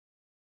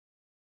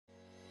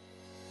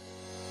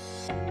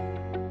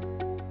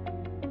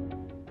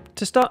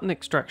To start an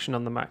extraction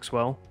on the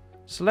Maxwell,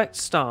 select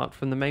Start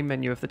from the main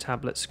menu of the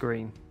tablet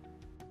screen.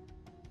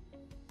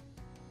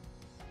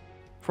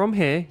 From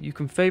here, you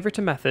can favourite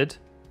a method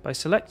by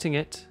selecting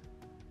it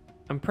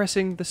and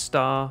pressing the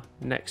star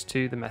next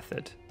to the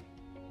method.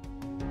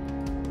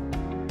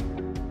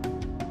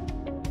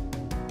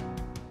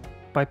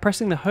 By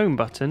pressing the Home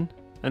button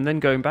and then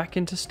going back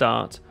into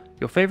Start,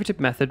 your favourited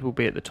method will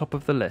be at the top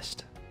of the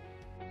list.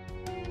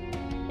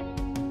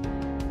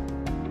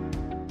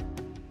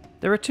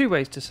 There are two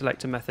ways to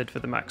select a method for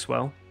the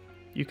Maxwell.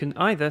 You can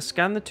either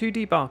scan the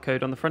 2D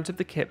barcode on the front of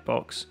the kit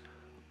box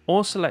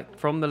or select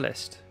from the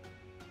list.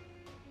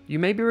 You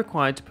may be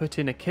required to put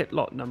in a kit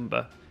lot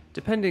number,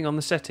 depending on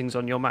the settings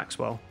on your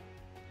Maxwell.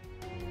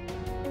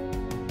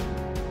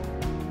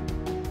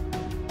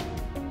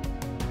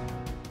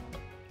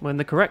 When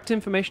the correct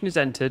information is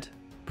entered,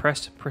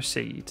 press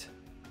Proceed.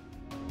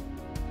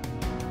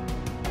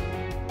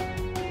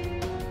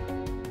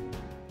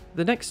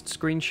 The next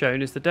screen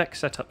shown is the deck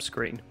setup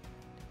screen.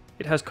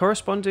 It has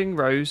corresponding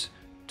rows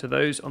to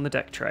those on the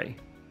deck tray.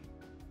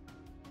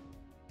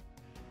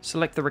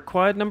 Select the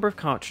required number of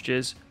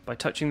cartridges by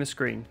touching the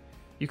screen.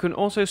 You can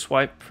also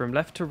swipe from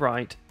left to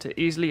right to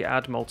easily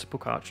add multiple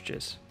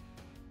cartridges.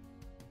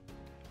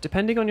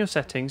 Depending on your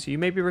settings, you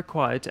may be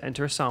required to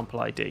enter a sample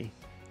ID.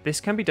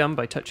 This can be done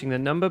by touching the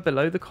number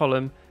below the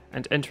column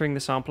and entering the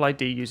sample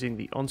ID using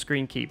the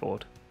on-screen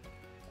keyboard.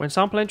 When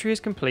sample entry is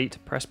complete,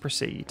 press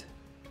Proceed.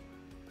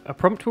 A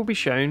prompt will be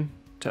shown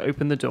to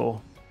open the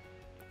door,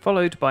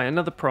 followed by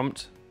another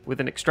prompt with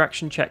an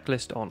extraction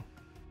checklist on.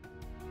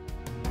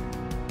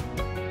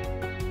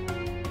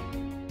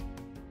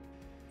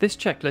 This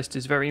checklist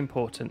is very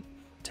important.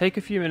 Take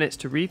a few minutes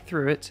to read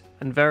through it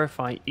and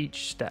verify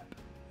each step.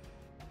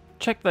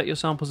 Check that your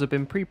samples have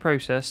been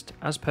pre-processed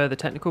as per the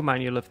technical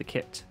manual of the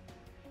kit.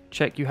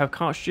 Check you have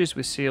cartridges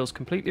with seals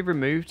completely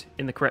removed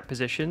in the correct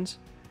positions,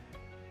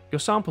 your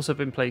samples have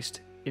been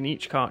placed in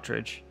each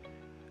cartridge,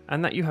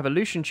 and that you have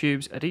elution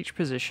tubes at each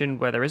position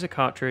where there is a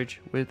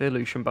cartridge with the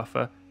elution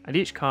buffer and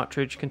each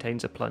cartridge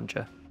contains a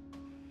plunger.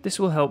 This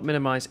will help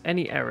minimise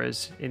any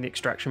errors in the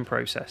extraction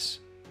process.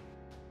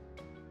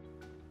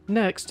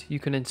 Next, you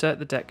can insert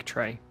the deck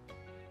tray.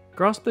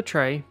 Grasp the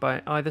tray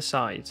by either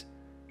side.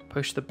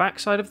 Push the back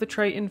side of the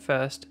tray in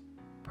first,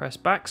 press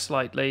back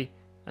slightly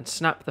and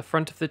snap the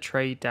front of the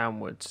tray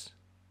downwards.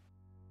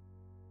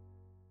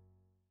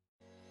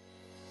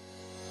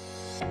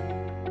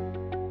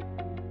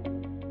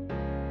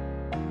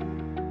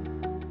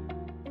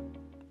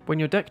 When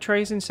your deck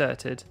tray is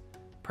inserted,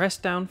 press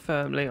down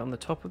firmly on the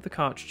top of the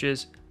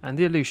cartridges and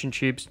the elution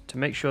tubes to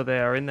make sure they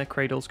are in their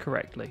cradles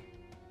correctly.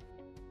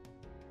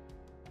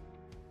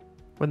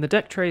 When the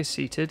deck tray is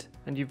seated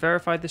and you've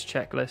verified this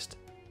checklist,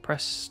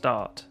 press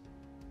Start.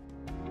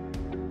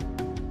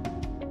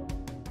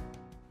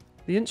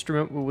 The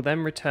instrument will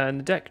then return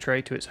the deck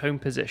tray to its home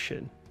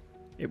position.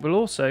 It will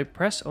also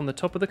press on the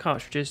top of the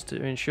cartridges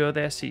to ensure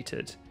they are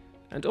seated,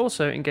 and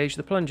also engage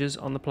the plungers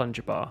on the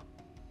plunger bar.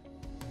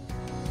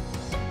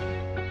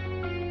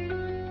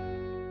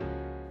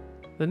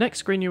 The next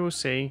screen you will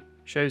see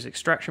shows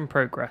extraction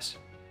progress.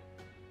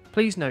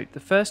 Please note,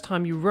 the first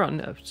time you run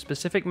a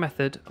specific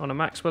method on a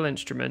Maxwell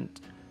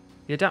instrument,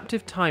 the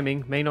adaptive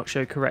timing may not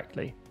show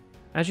correctly.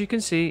 As you can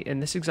see in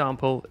this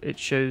example, it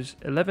shows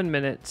 11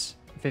 minutes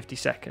and 50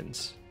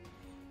 seconds.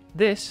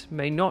 This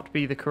may not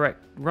be the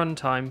correct run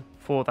time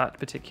for that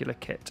particular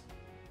kit.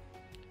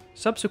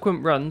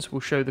 Subsequent runs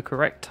will show the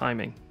correct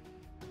timing.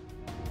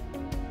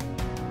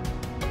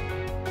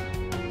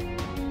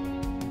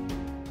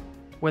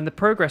 When the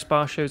progress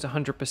bar shows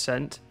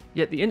 100%,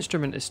 yet the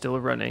instrument is still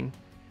running,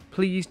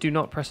 please do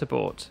not press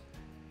abort.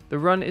 The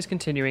run is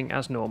continuing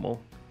as normal.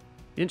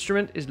 The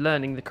instrument is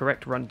learning the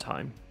correct run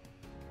time.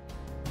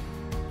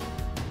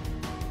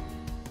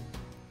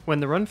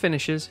 When the run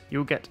finishes,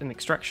 you'll get an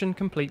extraction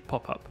complete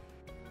pop-up.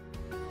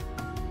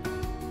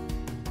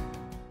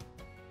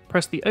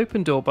 Press the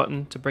open door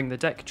button to bring the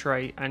deck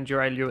tray and your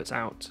eluates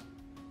out.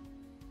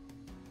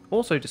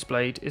 Also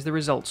displayed is the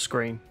results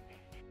screen.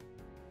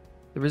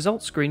 The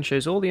results screen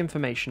shows all the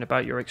information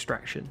about your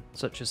extraction,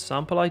 such as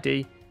sample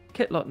ID,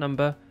 kit lot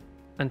number,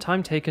 and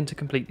time taken to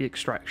complete the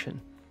extraction.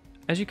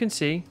 As you can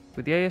see,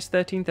 with the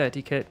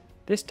AS1330 kit,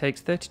 this takes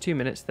 32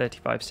 minutes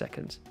 35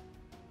 seconds.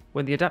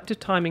 When the adaptive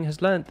timing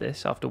has learnt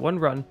this after one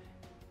run,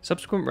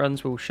 subsequent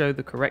runs will show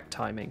the correct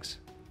timings.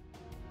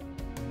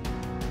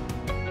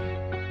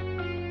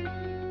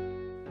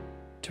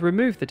 To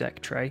remove the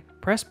deck tray,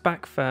 press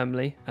back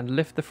firmly and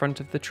lift the front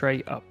of the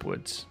tray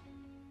upwards.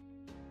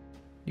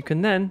 You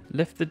can then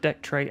lift the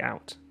deck tray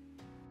out.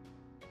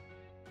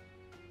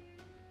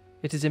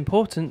 It is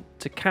important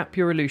to cap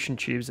your elution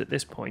tubes at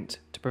this point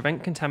to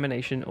prevent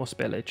contamination or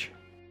spillage.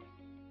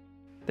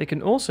 They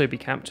can also be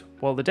capped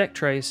while the deck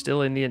tray is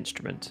still in the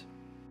instrument.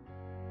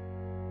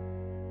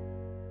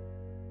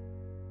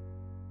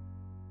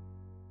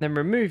 Then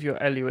remove your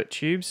eluate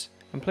tubes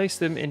and place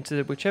them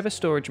into whichever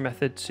storage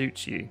method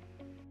suits you.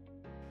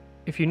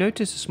 If you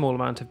notice a small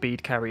amount of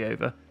bead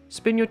carryover,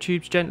 spin your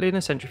tubes gently in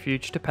a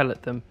centrifuge to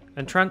pellet them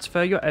and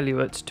transfer your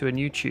eluates to a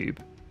new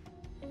tube.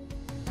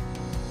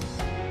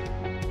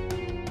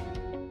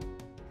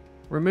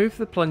 Remove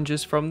the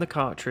plungers from the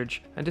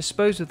cartridge and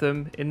dispose of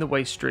them in the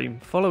waste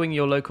stream following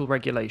your local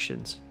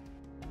regulations.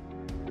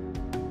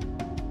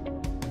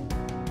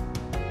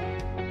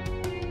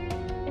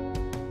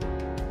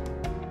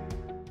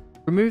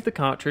 Remove the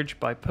cartridge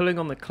by pulling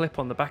on the clip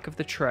on the back of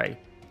the tray.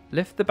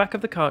 Lift the back of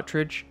the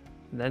cartridge,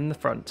 then the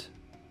front.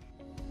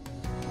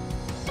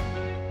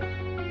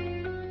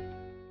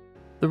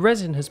 The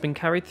resin has been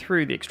carried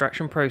through the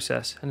extraction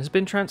process and has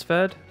been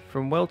transferred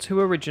from well 2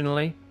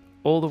 originally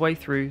all the way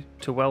through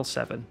to well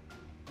 7.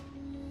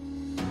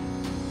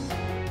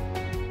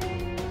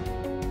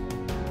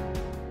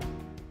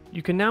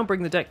 You can now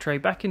bring the deck tray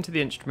back into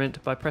the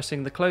instrument by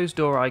pressing the closed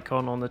door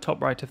icon on the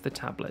top right of the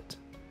tablet.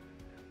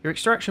 Your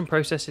extraction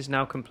process is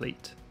now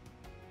complete.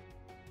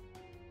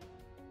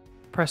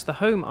 Press the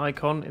home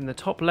icon in the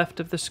top left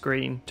of the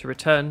screen to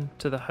return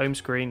to the home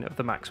screen of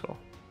the Maxwell.